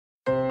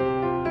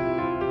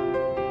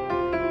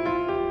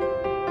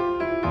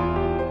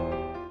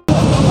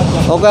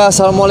Oke,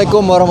 assalamualaikum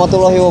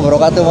warahmatullahi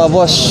wabarakatuh, Mbak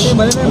Bos.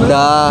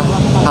 Udah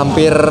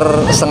hampir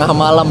setengah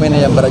malam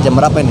ini ya. Jam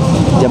berapa ini?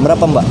 Jam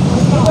berapa, Mbak?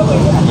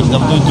 Jam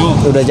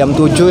 7. Udah jam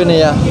 7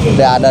 ini ya.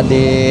 Udah ada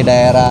di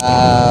daerah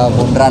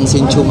Bundaran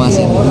Sinchu Mas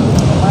ini.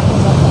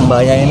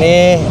 Mbaknya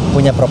ini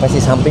punya profesi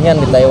sampingan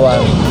di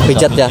Taiwan.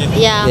 Pijat ya?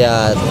 Iya. Ya,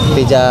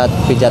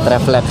 pijat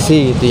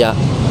refleksi gitu ya.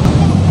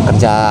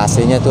 Kerja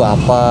aslinya itu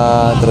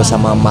apa, terus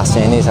sama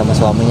masnya ini, sama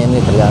suaminya ini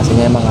kerja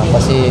aslinya emang apa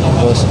sih,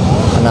 terus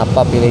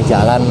kenapa pilih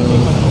jalan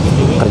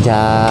kerja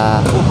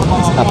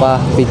apa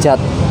pijat.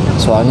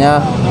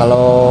 Soalnya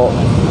kalau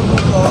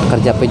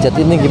kerja pijat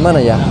ini gimana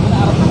ya,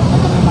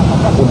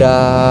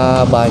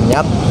 udah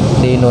banyak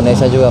di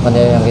Indonesia juga kan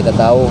ya, yang kita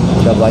tahu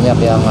udah banyak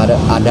yang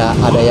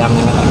ada yang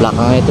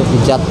belakangnya itu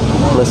pijat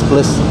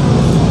plus.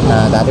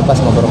 Nah tadi pas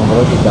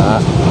ngobrol-ngobrol juga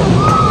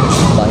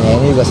banyak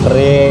ini juga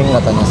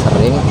katanya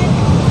sering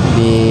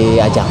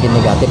diajakin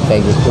negatif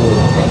kayak gitu.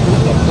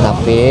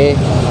 Tapi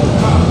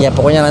ya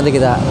pokoknya nanti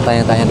kita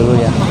tanya-tanya dulu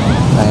ya,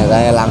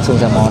 tanya-tanya langsung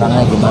sama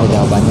orangnya gimana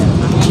jawabannya.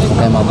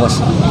 Oke Mbak Bos.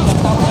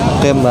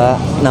 Oke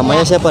Mbak,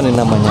 namanya siapa nih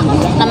namanya?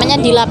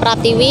 Namanya Dila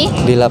Pratiwi.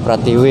 Dila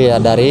Pratiwi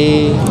ya,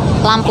 dari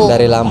Lampung.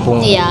 Dari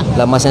Lampung. Iya.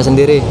 Lah Masnya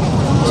sendiri?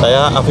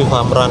 Saya Afif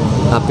Amran.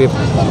 Afif.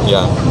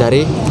 Ya.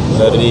 Dari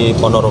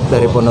Ponorogo.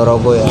 Dari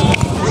Ponorogo ya.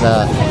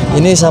 Nah,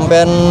 ini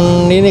sampean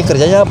ini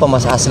kerjanya apa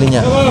Mas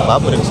aslinya? Di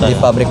pabrik saya. Di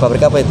pabrik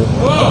apa itu?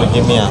 Pabrik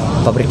kimia.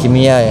 Pabrik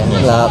kimia ya.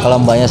 Lah kalau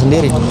Mbaknya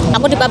sendiri?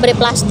 Aku di pabrik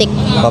plastik.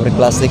 Pabrik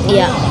plastik.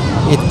 Iya.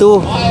 Itu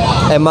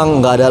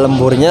emang nggak ada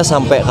lemburnya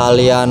sampai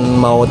kalian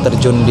mau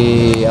terjun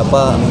di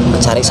apa,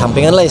 cari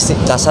sampingan lah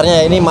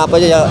kasarnya. Ini maaf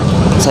aja ya,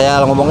 saya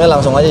ngomongnya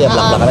langsung aja ya,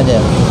 belak-belakan aja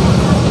ya.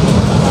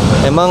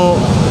 Emang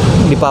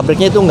di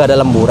pabriknya itu nggak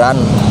ada lemburan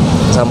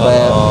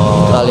sampai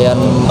kalian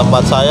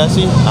tempat saya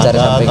sih cari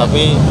ada, sampingan.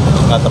 tapi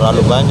nggak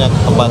terlalu banyak.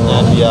 Tempatnya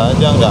dia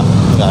aja nggak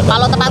ada.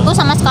 Kalau tempatku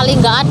sama sekali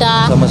nggak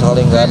ada. Sama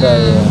sekali nggak ada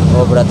ya.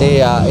 Oh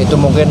berarti ya itu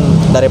mungkin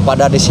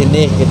daripada di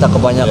sini kita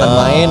kebanyakan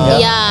main ya.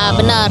 Iya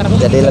benar.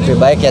 Jadi lebih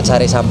baik ya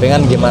cari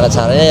sampingan gimana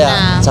caranya ya.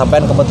 Nah.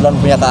 Sampean kebetulan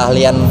punya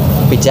keahlian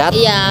pijat.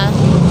 Iya.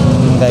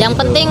 Kayak Yang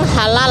gitu. penting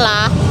halal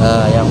lah.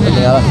 Nah, yang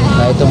penting halal.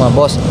 Nah, itu mah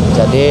Bos.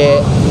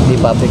 Jadi di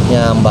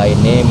pabriknya Mbak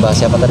ini, Mbak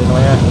siapa tadi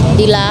namanya?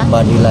 Dila.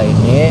 Mbak Dila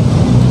ini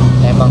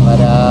emang nggak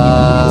ada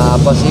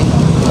apa sih?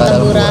 Nggak ada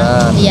lemburan.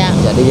 Iya.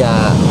 Jadi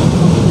ya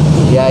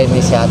dia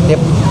inisiatif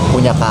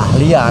punya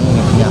keahlian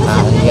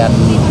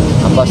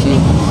apa sih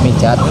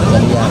pijat.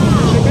 Jadi ya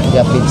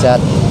dia pijat.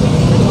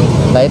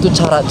 Nah itu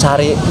cara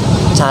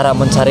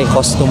mencari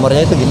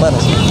customernya itu gimana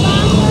sih?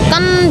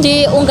 Kan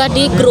diunggah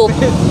di grup.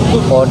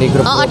 Oh di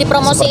grup. Oh,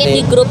 dipromosiin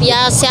di grup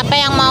ya. Siapa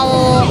yang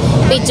mau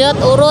pijet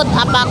urut,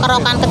 apa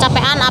kerokan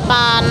kecapean,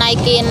 apa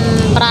naikin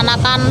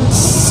peranakan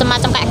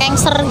semacam kayak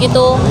cancer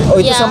gitu. Oh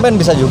itu ya. sampean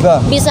bisa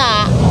juga.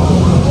 Bisa.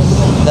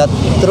 Nah,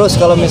 terus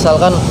kalau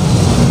misalkan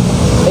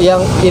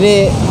yang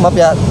ini maaf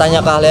ya, tanya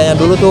keahliannya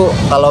dulu tuh,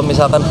 kalau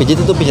misalkan pijit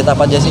itu pijit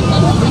apa aja sih?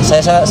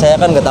 Saya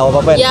kan nggak tahu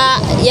apa-apa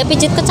Ya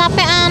pijit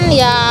kecapean,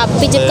 ya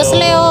pijit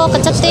kesleo,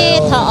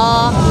 kecetit,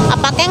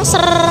 apa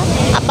cancer,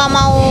 apa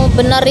mau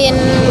benerin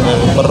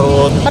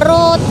perut.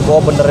 Oh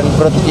benerin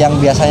perut yang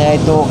biasanya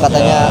itu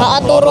katanya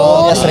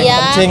turun ya sering ya.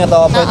 kencing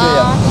atau apa itu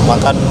ya?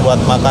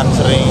 Makan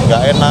sering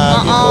nggak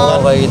enak gitu kan.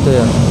 Oh kayak gitu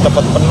ya.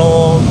 Cepet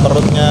penuh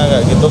perutnya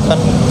kayak gitu kan,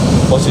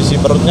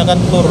 posisi perutnya kan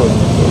turun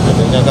gitu.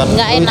 Jadinya kan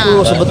Nggak enak. Itu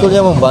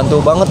sebetulnya membantu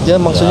banget ya,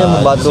 maksudnya Ya,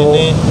 membantu.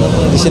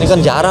 Di sini kan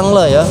jarang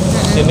lah ya.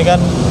 sini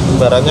kan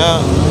ibaratnya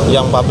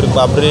yang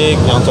pabrik-pabrik,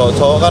 yang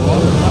cowok-cowok kan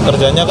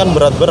kerjanya kan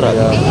berat-berat.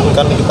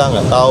 Kan kita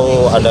nggak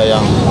tahu, ada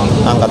yang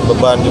angkat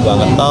beban juga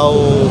nggak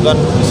tahu. Kan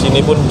di sini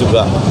pun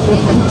juga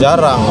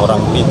jarang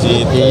orang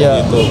pijit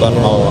kayak gitu kan,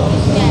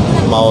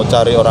 mau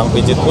cari orang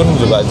pijit pun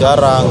juga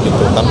jarang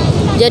gitu kan.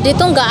 Jadi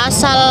tuh nggak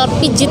asal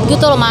pijit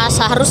gitu loh Mas,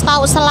 harus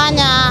tahu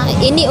selanya.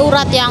 Ini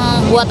urat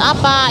yang buat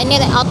apa, ini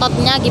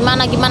ototnya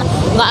gimana,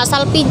 nggak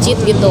asal pijit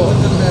gitu.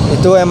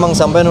 Itu emang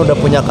sampean udah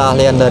punya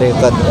keahlian dari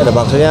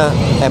maksudnya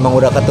emang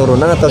udah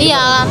keturunan atau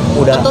Iya,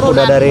 gimana?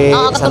 Udah dari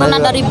sana keturunan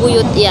juga? dari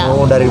buyut ya.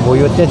 Oh dari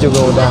buyutnya juga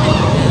udah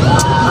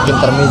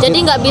intermediate. Jadi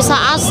nggak bisa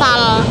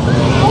asal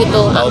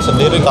gitu. Tahu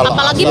sendiri kalau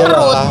Apalagi asal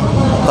perut.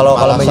 Kalau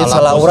mijit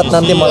salah urat posisi,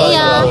 nanti malah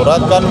Iya. salah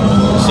urat kan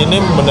sini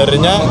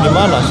benerinnya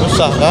gimana,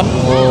 susah kan.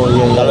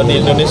 Kalau di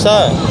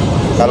Indonesia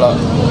kalau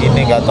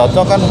ini nggak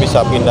cocok kan bisa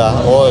pindah.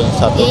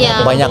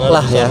 Iya. banyak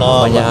lah ya,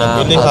 banyak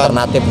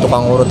alternatif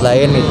tukang urut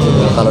lain itu.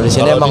 Kalau di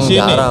sini emang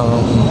jarang.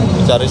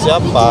 Cari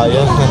siapa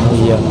ya?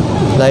 Iya.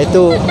 Nah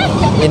itu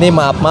ini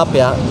maaf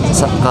ya,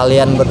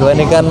 kalian berdua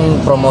ini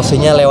kan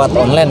promosinya lewat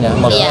online ya,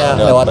 maksudnya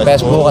Iya. lewat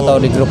Facebook atau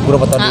di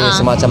grup-grup atau di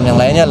semacam yang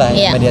lainnya lah,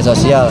 Iya. media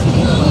sosial.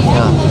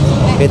 Nah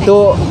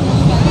itu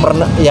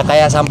pernah ya,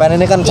 kayak sampean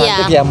ini kan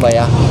cantik ya Mbak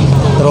ya.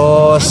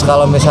 Terus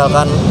kalau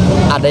misalkan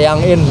ada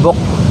yang inbox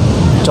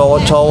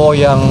cowok-cowok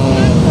yang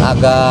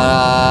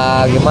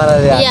agak gimana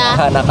ya, Iya.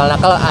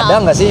 nakal-nakal ada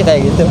nggak sih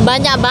kayak gitu?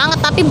 Banyak banget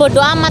tapi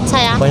bodo amat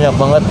saya. Banyak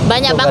banget.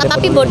 Banyak Tuh, banget nggak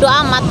tapi dipeduli. bodo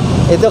amat.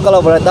 Itu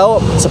kalau boleh tahu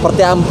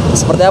seperti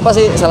apa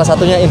sih salah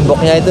satunya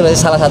inboxnya itu,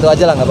 salah satu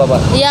aja lah nggak apa-apa.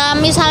 Ya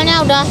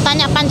misalnya udah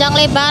tanya panjang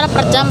lebar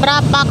per jam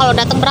berapa, kalau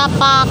datang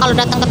berapa, kalau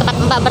datang ke tempat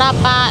Mbak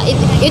berapa.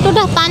 Itu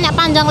udah tanya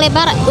panjang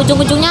lebar,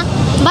 ujung-ujungnya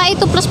Mbak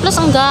itu plus-plus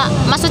enggak.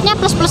 Maksudnya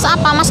plus-plus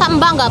apa? Masa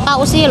Mbak nggak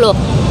tahu sih loh.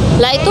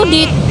 Lah itu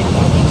di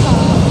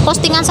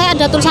postingan saya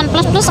ada tulisan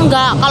plus-plus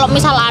enggak. Kalau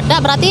misal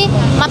ada berarti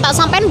mata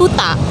sampean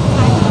buta.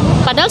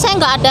 Padahal saya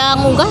nggak ada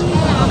ngunggah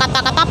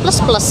kata-kata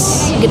plus-plus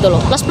gitu loh.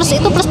 Plus-plus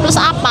itu plus-plus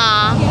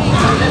apa?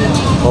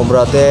 Oh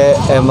berarti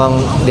emang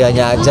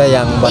dianya aja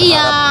yang berharap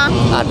Iya.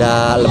 ada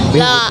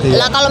lebih Lah, gitu ya.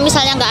 lah kalau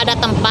misalnya nggak ada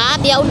tempat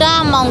ya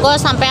udah monggo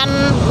sampean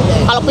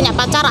kalau punya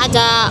pacar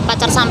aja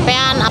pacar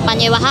sampean apa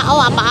nyewa HO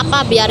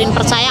apa-apa biarin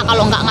percaya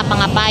kalau nggak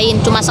ngapa-ngapain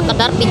cuma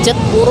sekedar pijet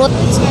urut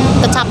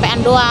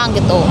kecapean doang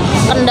gitu.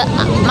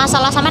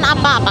 Masalah sampean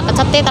apa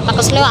kecetit apa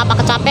kesleo apa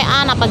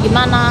kecapean apa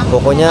gimana,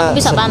 Pokoknya aku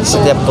bisa bantu.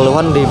 setiap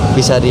keluhan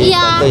bisa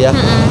dibantu Iya,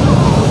 ya.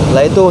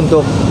 Lah itu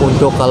untuk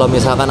kalau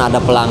misalkan ada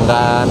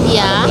pelanggan,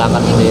 Iya. ada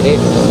pelanggan sendiri,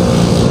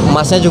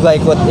 Masnya juga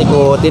ikut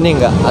ini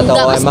enggak? Atau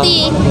Nggak emang mesti.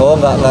 Oh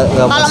enggak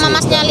Kalau mesti,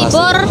 mamasnya nggak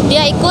libur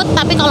dia ikut,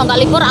 tapi kalau nggak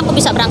libur aku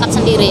bisa berangkat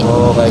sendiri. pasti.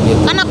 Oh kayak gitu.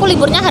 Kan aku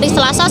liburnya hari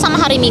Selasa sama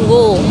hari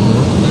Minggu.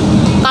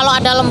 Kalau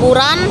ada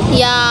lemburan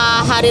ya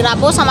hari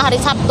Rabu sama hari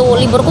Sabtu.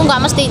 Liburku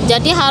nggak mesti.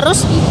 Jadi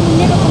harus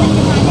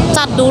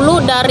cat dulu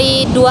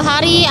dari 2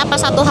 hari apa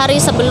 1 hari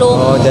sebelum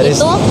Oh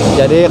itu.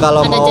 jadi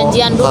kalau ada mau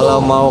janjian dulu. kalau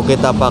mau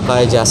kita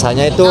pakai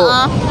jasanya itu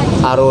Heeh.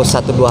 harus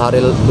 1-2 hari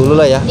dulu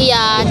lah ya.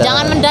 Iya, Kita-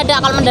 jangan mendadak.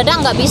 Kalau mendadak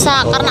nggak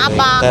bisa. Karena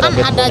apa? Kayak Kan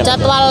rapid ada punya.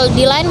 jadwal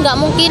di lain nggak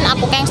mungkin.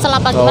 Aku cancel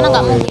apa gimana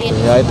nggak mungkin.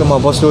 Ya itu mah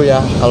bos tuh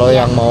ya. Kalau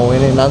Iya. yang mau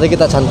ini nanti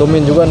kita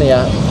cantumin juga nih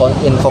ya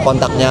info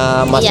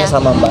kontaknya Masnya Iya.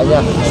 sama Mbaknya.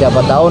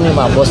 Siapa tahu nih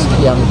mah bos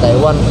yang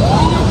Taiwan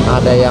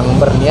ada yang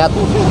berniat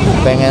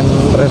pengen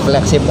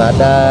refleksi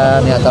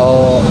badan ya,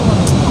 atau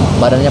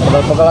badannya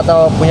pegel-pegel atau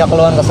punya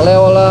keluhan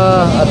kesleo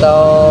lah atau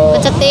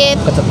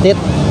kecetit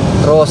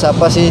terus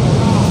apa sih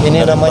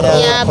ini namanya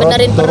Iya,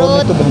 benerin turun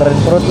perut. itu benerin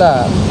perut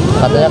lah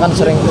katanya kan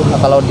sering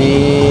kalau di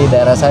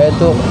daerah saya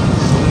itu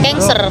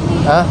Cancer.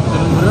 ah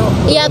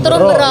Iya,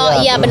 turun bro.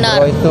 Iya turun benar.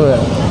 bro itu ya.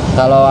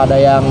 Kalau ada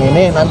yang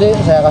ini nanti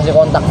saya kasih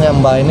kontaknya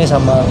Mbak ini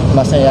sama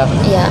Masnya ya.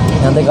 Iya.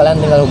 Nanti kalian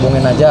tinggal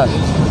hubungin aja.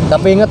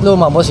 Tapi inget lu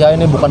Mak Bos ya,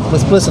 ini bukan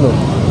plus-plus lu.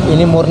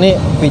 Ini murni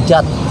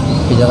pijat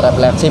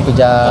refleksi, Kalau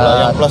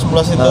yang pijat.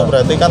 plus-plus itu Nah.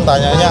 berarti kan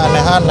tanyanya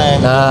aneh-aneh.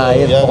 Nah,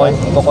 gitu, itu ya kan?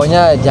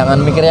 pokoknya jangan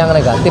mikir yang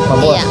negatif, Mak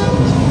Bos. Iya.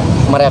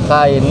 Mereka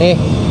ini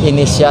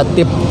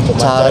inisiatif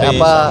Cuma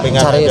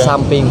cari aja.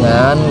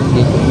 sampingan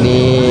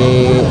di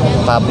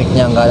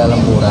pabriknya nggak ada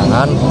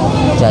lemburan,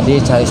 jadi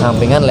cari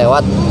sampingan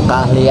lewat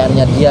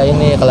keahliannya dia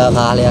ini. Kalau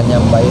keahliannya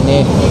Mbak ini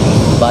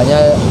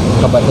banyak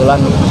kebetulan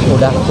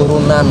udah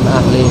turunan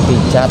ahli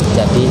pijat,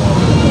 jadi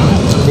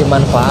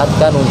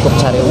dimanfaatkan untuk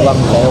cari uang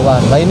di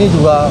Taiwan. Nah ini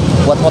juga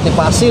buat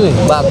motivasi nih,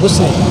 bagus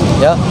nih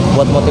ya,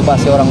 buat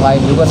motivasi orang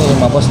lain juga nih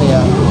Mbak Bos nih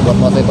ya, buat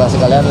motivasi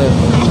kalian nih.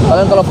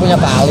 Kalian kalau punya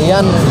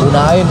keahlian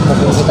gunain,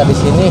 mungkin kita di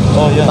sini.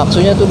 Oh, iya.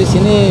 Maksudnya tuh di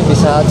sini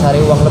bisa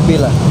cari uang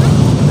lebih lah.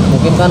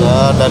 Mungkin kan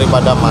Ya,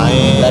 daripada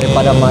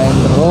main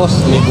terus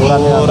liburan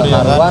ya Libur, ya kan?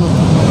 karuan,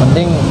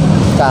 mending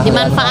keahlian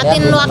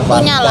Dimanfaatin kalian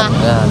waktunya lah.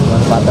 Nah,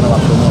 dimanfaatkan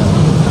waktunya.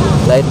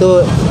 Nah itu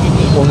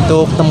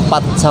untuk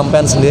tempat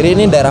sampean sendiri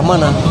ini daerah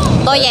mana?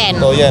 Toyen.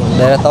 Toyen.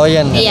 Daerah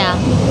Toyen. Iya.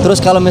 Terus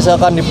kalau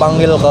misalkan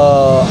dipanggil ke,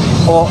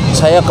 oh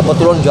saya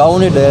kebetulan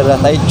jauh nih daerah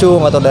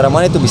Taichung atau daerah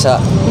mana, itu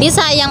bisa?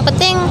 Bisa, yang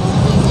penting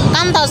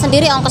kan tahu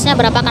sendiri ongkosnya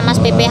berapa kan Mas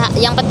PPH.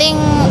 Yang penting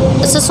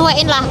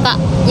sesuaiin lah Kak.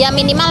 Ya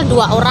minimal 2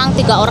 orang,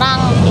 3 orang.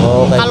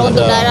 Oh, kayak Kalau gitu.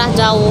 untuk daerah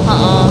jauh,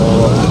 heeh.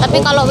 Tapi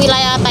kalau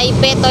wilayah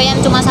Taipei Toyen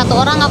cuma 1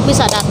 orang aku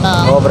bisa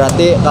datang. Oh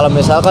berarti kalau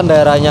misalkan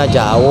daerahnya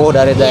jauh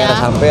dari daerah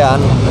Iya.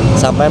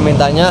 sampean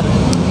mintanya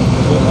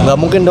nggak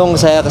mungkin dong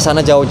saya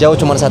kesana jauh-jauh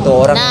cuma 1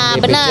 orang Nah,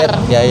 dipikir. benar,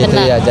 Ya itu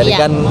benar, ya. Jadi iya.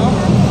 kan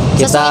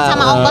kita Sesuai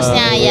sama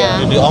ongkosnya ya.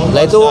 Jadi ongkos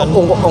Lah itu kan.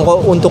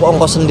 untuk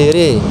ongkos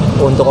sendiri,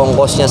 untuk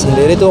ongkosnya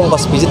sendiri itu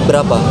ongkos pijit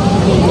berapa?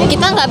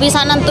 Kita nggak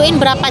bisa nentuin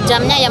berapa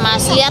jamnya ya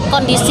Mas. Lihat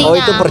kondisinya. Oh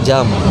itu per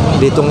jam,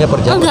 dihitungnya per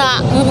jam.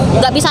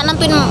 Nggak bisa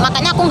nentuin,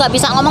 makanya aku nggak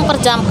bisa ngomong per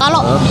jam.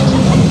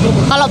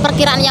 Kalau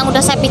perkiraan yang udah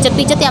saya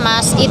pijet-pijet ya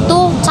Mas, itu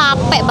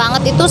capek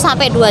banget itu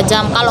sampai 2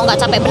 jam. Kalau nggak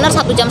capek bener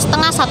 1,5 jam,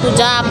 1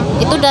 jam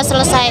itu udah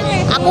selesai.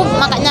 Aku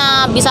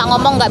makanya bisa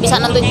ngomong nggak bisa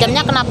nentuin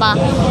jamnya, kenapa?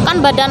 Kan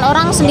badan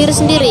orang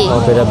sendiri-sendiri. Oh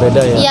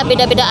beda-beda ya. Iya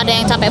beda-beda, ada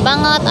yang capek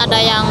banget, ada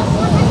yang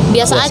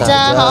biasa Biasa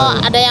aja, aja.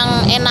 ada yang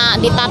enak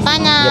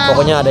ditatanya. Ya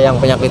pokoknya ada yang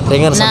penyakit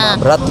ringan sama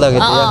berat lah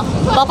gitu ya.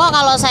 Pokok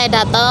kalau saya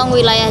datang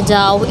wilayah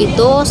jauh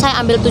itu saya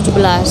ambil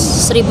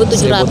 1.700.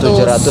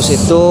 1.700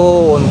 itu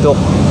untuk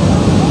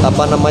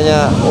apa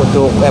namanya,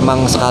 untuk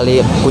emang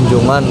sekali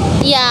kunjungan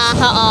Iya,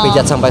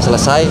 pijat sampai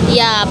selesai.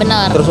 Iya,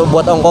 benar. Terus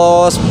buat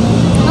ongkos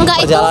Enggak,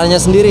 itu perjalanannya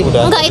sendiri.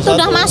 enggak, itu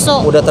udah masuk.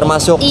 Udah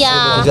termasuk.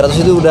 Iya. 700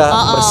 itu udah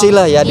bersih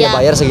lah ya, dia Iya.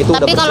 bayar segitu udah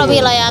Tapi bersih. kalau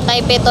wilayah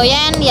Taipei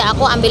Toyen ya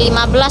aku ambil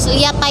 15,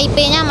 lihat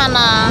Taipei-nya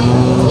mana.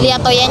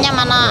 Lihat Toyen-nya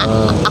mana.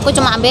 Aku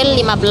cuma ambil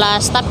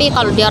 15. Tapi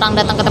kalau dia orang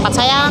datang ke tempat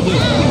saya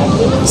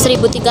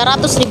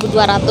 1.300,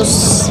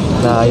 1.200.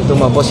 Nah itu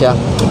mah bos ya,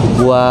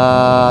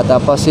 buat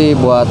apa sih,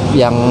 buat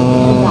yang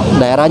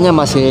daerahnya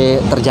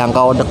masih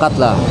terjangkau dekat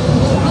lah,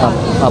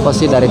 apa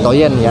sih dari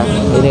Toyen ya,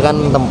 ini kan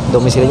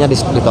domisilinya di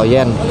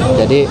Toyen,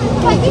 jadi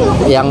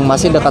yang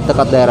masih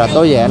dekat-dekat daerah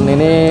Toyen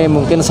ini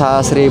mungkin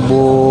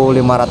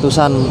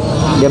 1.500-an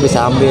dia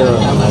bisa ambil.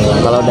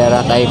 Kalau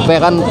daerah Taipei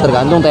kan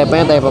tergantung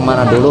Taipei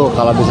mana dulu.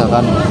 Kalau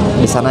misalkan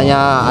di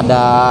sananya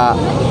ada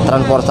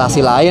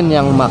transportasi lain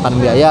yang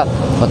makan biaya,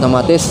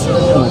 otomatis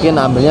mungkin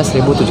ambilnya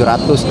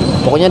 1.700.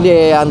 Pokoknya di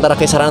antara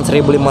kisaran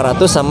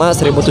 1.500 sama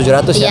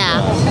 1.700 ya. Iya.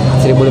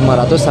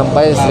 1.500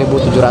 sampai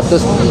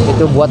 1.700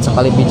 itu buat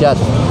sekali pijat.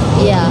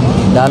 Iya.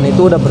 Dan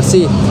itu udah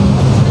bersih.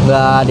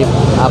 Nggak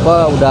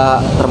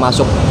udah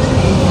termasuk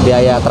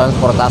biaya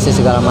transportasi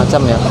segala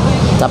macam ya.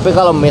 Tapi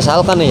kalau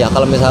misalkan nih ya,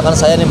 kalau misalkan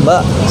saya nih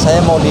Mbak,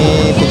 saya mau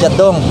dipijat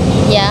dong.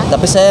 Iya.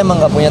 Tapi saya emang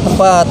nggak punya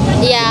tempat.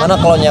 Iya. Gimana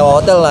kalau nyewa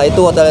hotel? Nah itu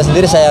hotelnya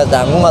sendiri saya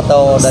tanggung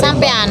atau dari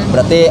Sampean.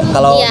 Berarti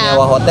kalau Iya.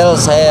 nyewa hotel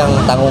saya yang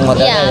tanggung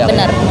hotelnya Iya, ya.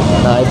 benar.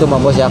 Nah itu mah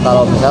bos ya,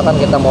 kalau misalkan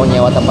kita mau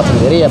nyewa tempat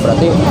sendiri ya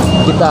berarti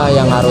kita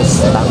yang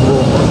harus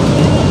tanggung.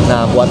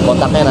 Nah buat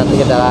kontaknya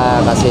nanti kita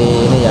kasih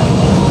ini ya.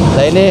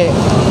 Nah ini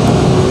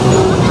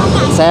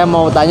saya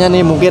mau tanya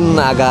nih, mungkin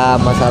agak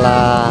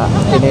masalah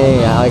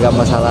ini ya, agak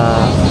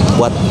masalah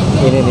buat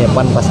ini nih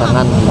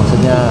pasangan,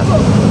 maksudnya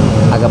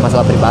agak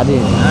masalah pribadi.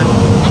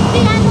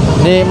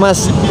 Ini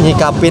Mas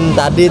nyikapin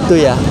tadi tuh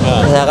ya,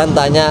 saya kan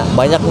tanya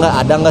banyak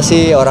ada nggak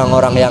sih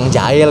orang-orang yang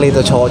jahil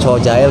itu, cowok-cowok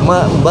jahil,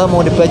 Mbak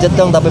mau dipijat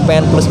dong tapi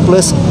pengen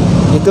plus-plus,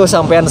 itu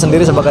sampean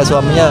sendiri sebagai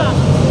suaminya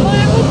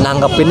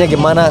nanggepinnya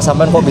gimana?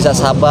 Sampean kok bisa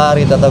sabar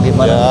gitu atau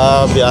gimana? Ya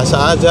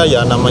biasa aja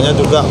ya, namanya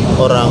juga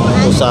orang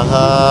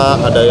usaha,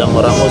 ada yang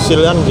orang usil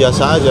kan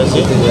biasa aja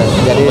sih. Ya,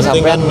 jadi Yang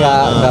penting sampean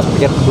nggak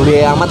pikir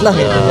peduli amat lah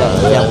gitu ya.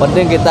 Yang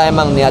penting kita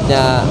emang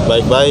niatnya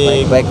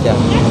baik-baik. baik ya.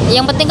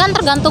 Yang penting kan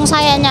tergantung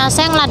sayanya,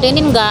 saya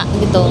ngeladenin nggak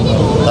gitu.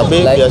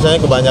 Tapi biasanya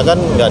kebanyakan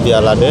nggak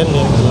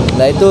dialadenin.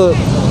 Nah itu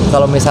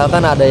kalau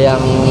misalkan ada yang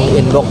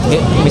inbox,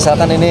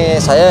 misalkan ini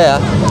saya ya,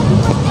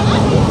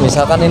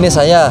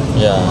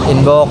 Ya.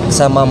 inbox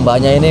sama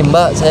mbaknya ini,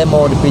 Mbak saya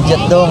mau dipijat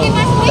dong,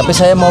 tapi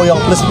saya mau yang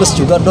plus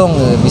juga dong,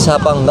 bisa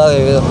apa enggak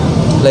gitu.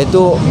 Lah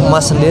itu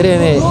Mas sendiri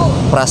nih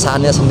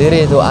perasaannya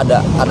sendiri itu ada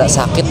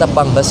sakit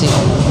apa enggak sih?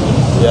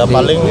 Ya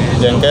paling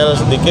jengkel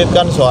sedikit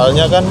kan,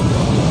 soalnya kan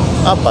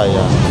apa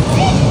ya?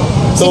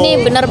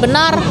 Sini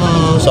benar-benar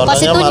soalnya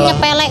pas itu malah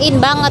nyepelein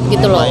banget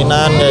gitu loh.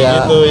 mainan kayak Ya,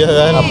 gitu ya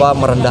kan. Apa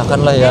merendahkan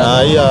lah ya.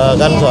 Nah iya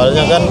kan,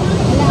 soalnya kan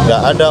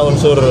nggak ada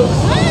unsur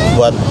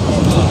buat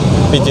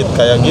pijit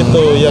kayak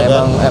gitu ya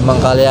kan. Emang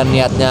kalian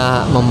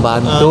niatnya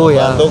membantu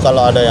ya. Membantu,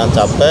 kalau ada yang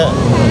capek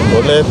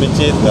boleh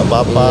pijit nggak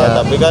apa-apa, Iya.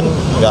 tapi kan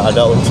nggak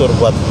ada unsur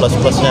buat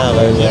plus-plusnya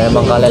kayak gitu.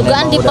 Emang kalian Juga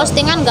emang di udah-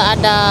 postingan nggak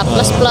ada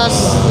plus-plus.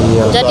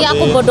 Iya. Jadi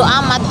aku bodo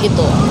amat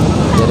gitu.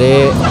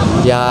 Jadi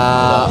ya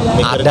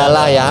mikirnya ada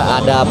lah ya,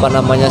 ada apa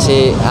namanya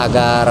sih,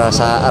 agak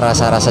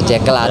rasa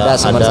jengkel ada Ya,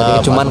 cuman ada,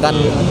 sedikit, cuman kan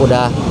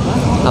udah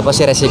apa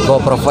sih resiko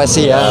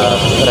profesi ya,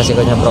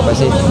 resikonya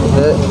profesi.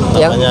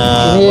 Yang Namanya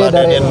ini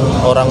dari ngeladenin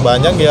orang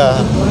banyak ya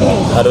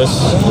harus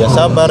ya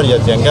sabar,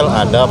 ya jengkel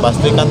ada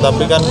pasti kan,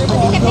 tapi kan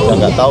ya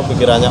nggak tahu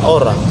pikirannya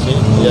orang sih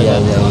ya iya,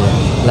 kan? iya, iya.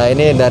 Nah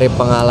ini dari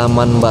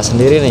pengalaman Mbak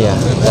sendiri nih ya,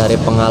 dari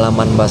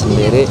pengalaman Mbak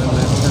sendiri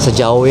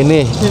sejauh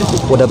ini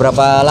udah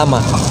berapa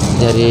lama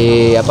jadi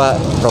apa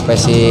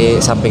profesi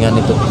sampingan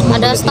itu?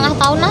 Ada setengah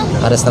tahun lah.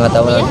 Ada setengah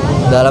tahun. Iya.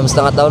 Dalam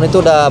setengah tahun itu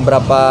udah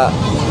berapa?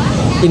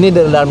 Ini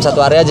dalam satu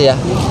hari aja ya.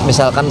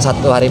 Misalkan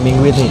satu hari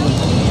Minggu ini,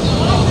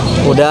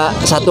 udah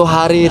satu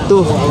hari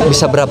itu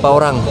bisa berapa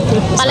orang?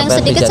 Paling sampai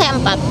sedikit pijat? saya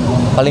 4.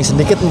 Paling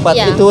sedikit 4.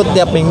 Iya. Itu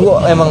tiap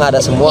minggu emang ada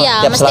semua.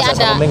 Iya, Tiap mesti Selasa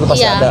ada. sama Minggu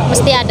pasti Iya, ada.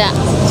 mesti ada.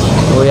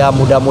 Oh ya,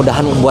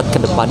 mudah-mudahan buat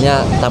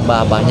kedepannya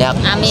tambah banyak.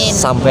 Amin.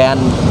 Sampean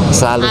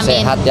selalu Amin.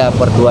 sehat ya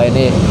berdua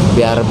ini,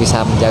 biar bisa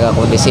menjaga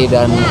kondisi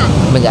dan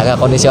menjaga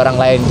kondisi orang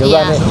lain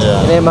juga Iya. nih. Iya.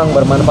 Ini emang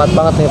bermanfaat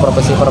banget nih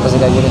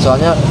profesi-profesi kayak gini.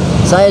 Soalnya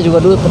saya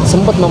juga dulu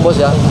sempet membos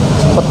ya.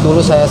 Sempet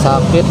dulu saya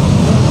sakit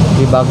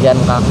di bagian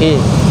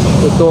kaki.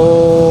 Itu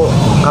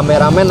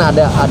kameramen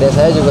ada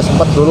saya juga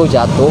sempet dulu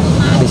jatuh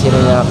di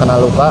sininya, kena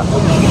luka.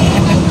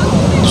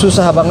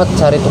 Susah banget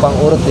cari tukang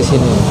urut di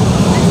sini.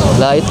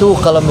 Lah itu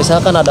kalau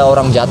misalkan ada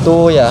orang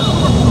jatuh ya,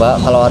 Mbak,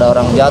 kalau ada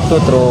orang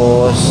jatuh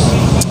terus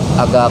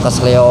agak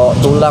kesleo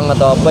tulang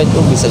atau apa itu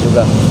bisa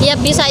juga. Ya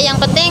bisa, yang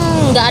penting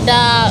nggak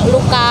ada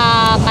luka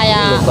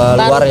kayak Luka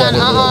luar ya barutan.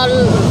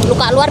 gitu.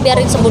 Luka luar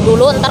biarin sembuh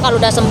dulu, ntar kalau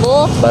udah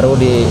sembuh Baru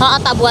di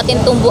tak buatin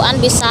tumbuhan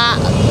bisa.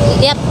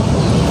 Lihat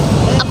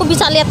aku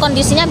bisa lihat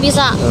kondisinya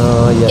bisa.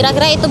 Iya.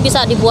 Kira-kira itu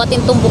bisa dibuatin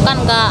tumpukan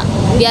nggak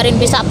biarin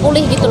bisa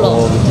pulih gitu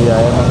loh. Gitu ya,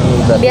 emang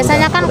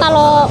Biasanya kan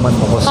kalau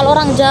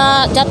orang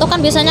jatuh kan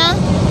biasanya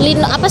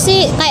apa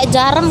sih kayak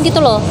jarum gitu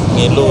loh.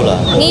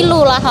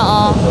 Ngilu lah,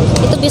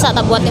 itu bisa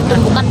tak buatin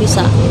tumpukan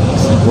bisa.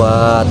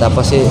 Buat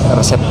apa sih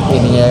resep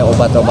ininya,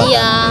 obat-obatan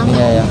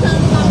ininya ya.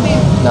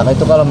 Nah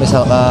itu kalau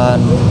misalkan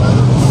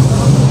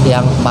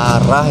yang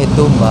parah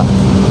itu Mbak,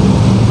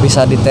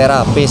 bisa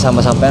diterapi sama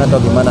sampean atau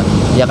gimana?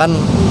 Ya kan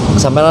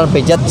sampean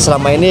pijat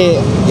selama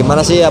ini gimana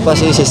sih, apa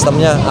sih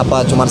sistemnya?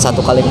 Apa cuma satu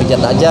kali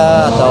pijat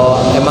aja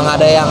atau emang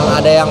ada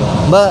yang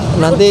Mbak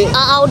nanti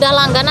udah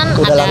langganan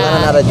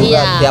ada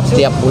juga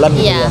tiap bulan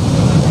gitu ya.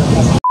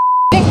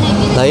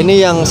 Nah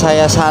ini yang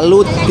saya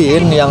salut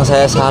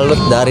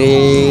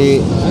dari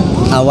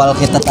awal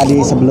kita tadi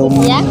sebelum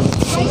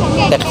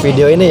tag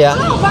video ini ya.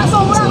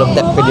 Sebelum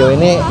tag video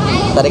ini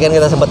tadi kan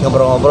kita sempat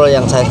ngobrol-ngobrol,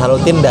 yang saya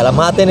salutin dalam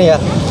hati nih ya.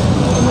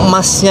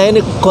 Masnya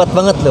ini kuat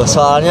banget loh.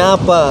 Soalnya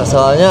apa?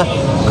 Soalnya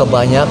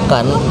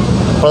kebanyakan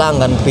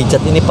pelanggan pijat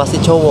ini pasti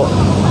cowok.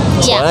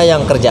 Soalnya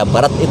yang kerja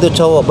barat itu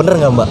cowok.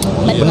 Bener nggak Mbak?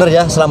 Bener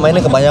ya, selama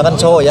ini kebanyakan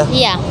cowok ya.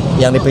 Iya.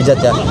 Yang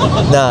dipijat ya.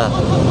 Nah,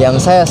 yang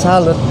saya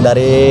salut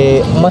dari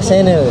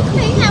Masnya ini,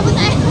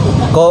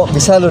 kok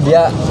bisa lo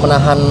dia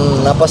menahan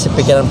apa sih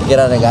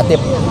pikiran-pikiran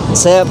negatif.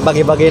 Saya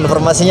bagi-bagi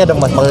informasinya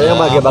dong Mas. Maksudnya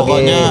bagi-bagi.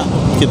 Pokoknya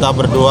kita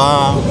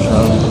berdua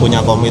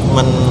punya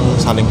komitmen,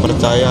 saling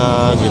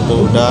percaya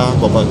gitu. Udah,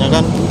 pokoknya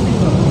kan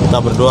kita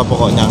berdua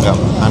pokoknya nggak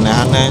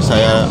aneh-aneh.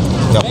 Saya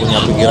nggak punya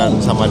pikiran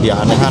sama dia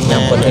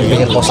aneh-aneh.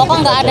 Pokoknya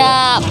nggak ada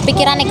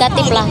pikiran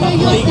negatif lah.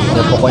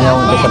 Ya, pokoknya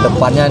untuk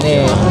kedepannya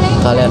nih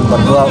kalian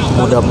berdua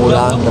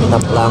mudah-mudahan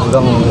tetap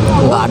langgeng,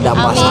 nggak ada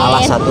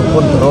masalah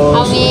satupun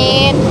terus.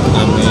 Amin.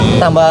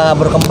 Tambah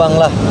berkembang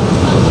lah.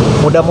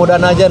 Mudah-mudahan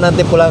aja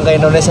nanti pulang ke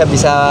Indonesia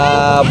bisa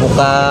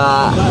buka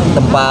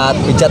tempat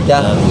pijat ya,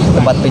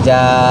 tempat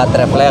pijat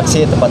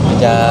refleksi, tempat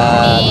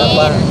pijat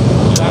apa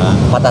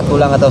patah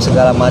tulang atau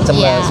segala macam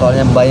ya.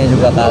 Soalnya mbaknya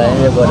juga kalian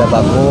juga udah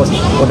bagus,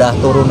 udah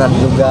turunan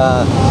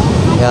juga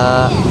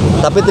ya.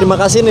 Tapi terima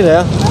kasih nih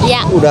ya.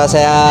 Ya. Udah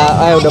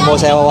mau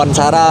saya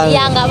wawancara.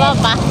 Ya nggak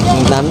apa-apa.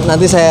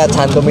 Nanti saya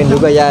cantumin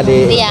juga ya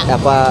di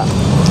apa.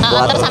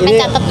 Terus sampai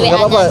catat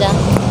WA-nya aja.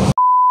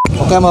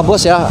 Oke sama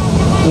bos ya.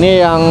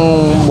 Ini yang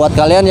buat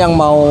kalian yang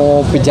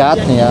mau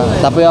pijat nih ya.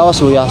 Tapi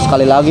awas lu ya,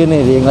 sekali lagi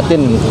nih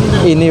diingetin,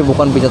 ini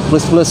bukan pijat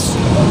plus-plus.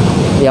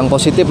 Yang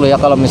positif lo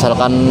ya, kalau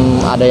misalkan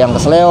ada yang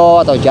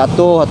kesleo atau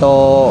jatuh atau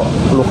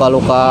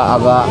luka-luka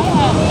agak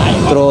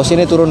terus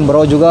ini turun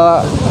bro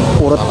juga,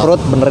 urut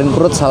perut, benerin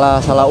perut, salah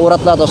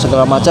urat lah atau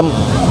segala macam,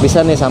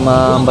 bisa nih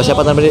sama Mbak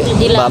siapa tadi?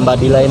 Mbak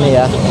Dila ini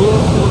ya.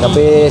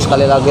 Tapi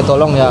sekali lagi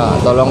tolong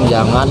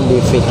jangan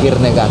dipikir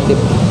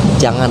negatif,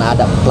 jangan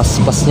ada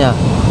plus-plusnya.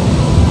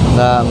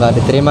 Nggak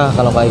diterima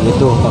kalau kayak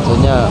gitu,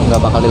 maksudnya nggak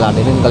bakal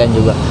diladenin kalian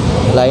juga.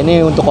 Lah ini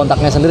untuk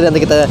kontaknya sendiri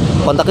nanti kita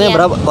kontaknya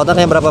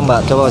berapa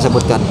Mbak? Coba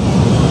sebutkan.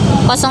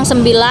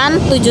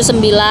 0979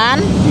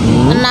 16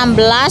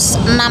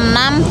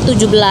 66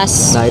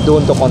 17. Nah itu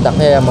untuk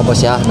kontaknya ya Mbak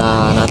Bos ya.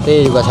 Nah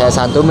nanti juga saya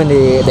santumin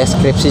di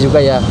deskripsi juga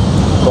ya.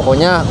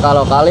 Pokoknya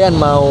kalau kalian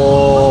mau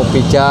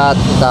pijat,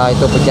 entah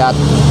itu pijat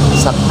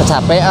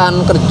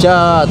kecapean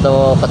kerja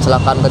atau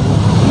kecelakaan,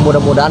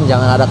 mudah-mudahan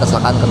jangan ada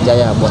kecelakaan kerja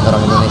ya buat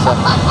orang Indonesia.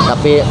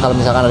 Tapi kalau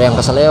misalkan ada yang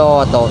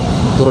keseleo atau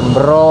turun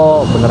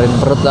bro, benerin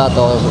perut lah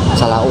atau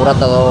salah urat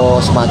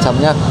atau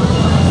semacamnya,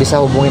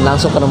 bisa hubungin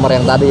langsung ke nomor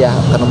yang tadi ya,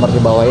 ke nomor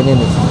di bawah ini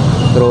nih.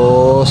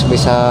 Terus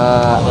bisa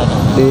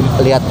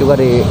dilihat juga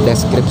di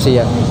deskripsi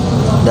ya.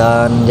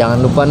 Dan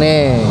jangan lupa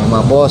nih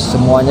Ma Bos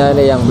semuanya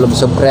ini yang belum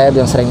subscribe,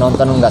 yang sering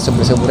nonton nggak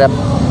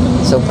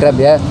subscribe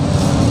ya.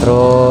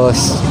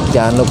 Terus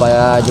jangan lupa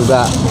ya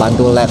juga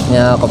bantu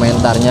like-nya,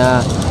 komentarnya,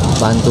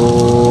 bantu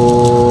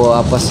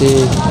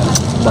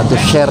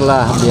share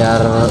lah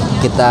biar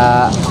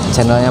kita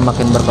channelnya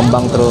makin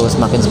berkembang, terus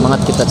makin semangat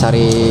kita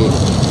cari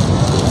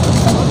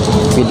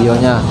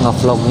videonya,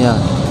 ngevlognya.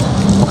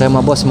 Oke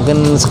Ma Bos,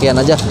 mungkin sekian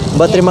aja.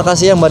 Mbak terima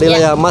kasih ya Mbak Dila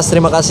ya. Mas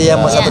terima kasih ya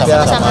Mas Atep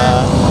ya.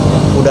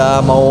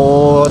 Udah mau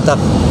tak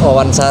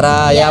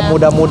wawancara ya,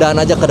 mudah-mudahan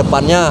aja ke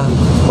depannya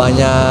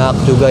banyak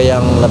juga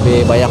yang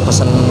lebih banyak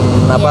pesen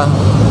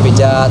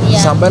pijat.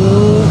 Sampai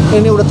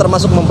ini udah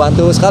termasuk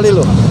membantu sekali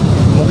loh.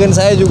 Mungkin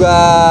saya juga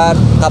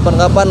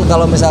kapan-kapan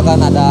kalau misalkan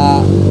ada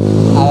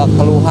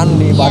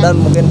keluhan di badan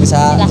mungkin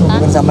bisa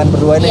hubungin sampean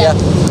berdua ini ya.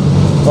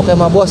 Oke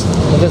Ma Bos,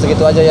 mungkin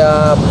segitu aja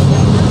ya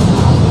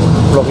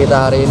vlog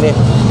kita hari ini.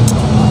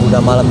 Udah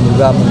malam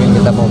juga, mungkin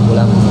kita mau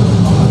pulang.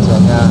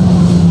 Soalnya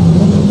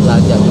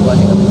belanja juga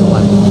nih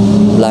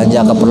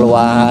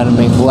keperluan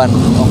mingguan.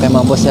 Oke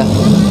Ma Bos ya.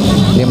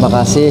 Terima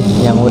kasih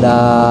yang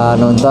udah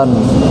nonton,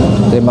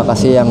 terima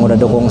kasih yang udah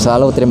dukung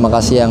selalu, terima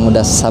kasih yang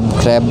udah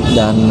subscribe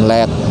dan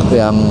like,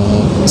 yang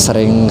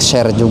sering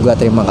share juga,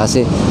 terima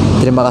kasih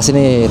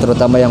nih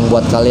terutama yang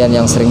buat kalian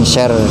yang sering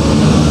share.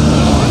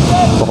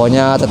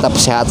 Pokoknya tetap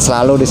sehat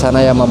selalu di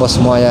sana ya Ma Bos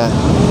semua ya.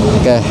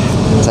 Oke,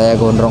 saya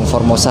Gondrong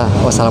Formosa.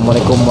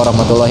 Wassalamualaikum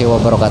warahmatullahi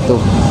wabarakatuh.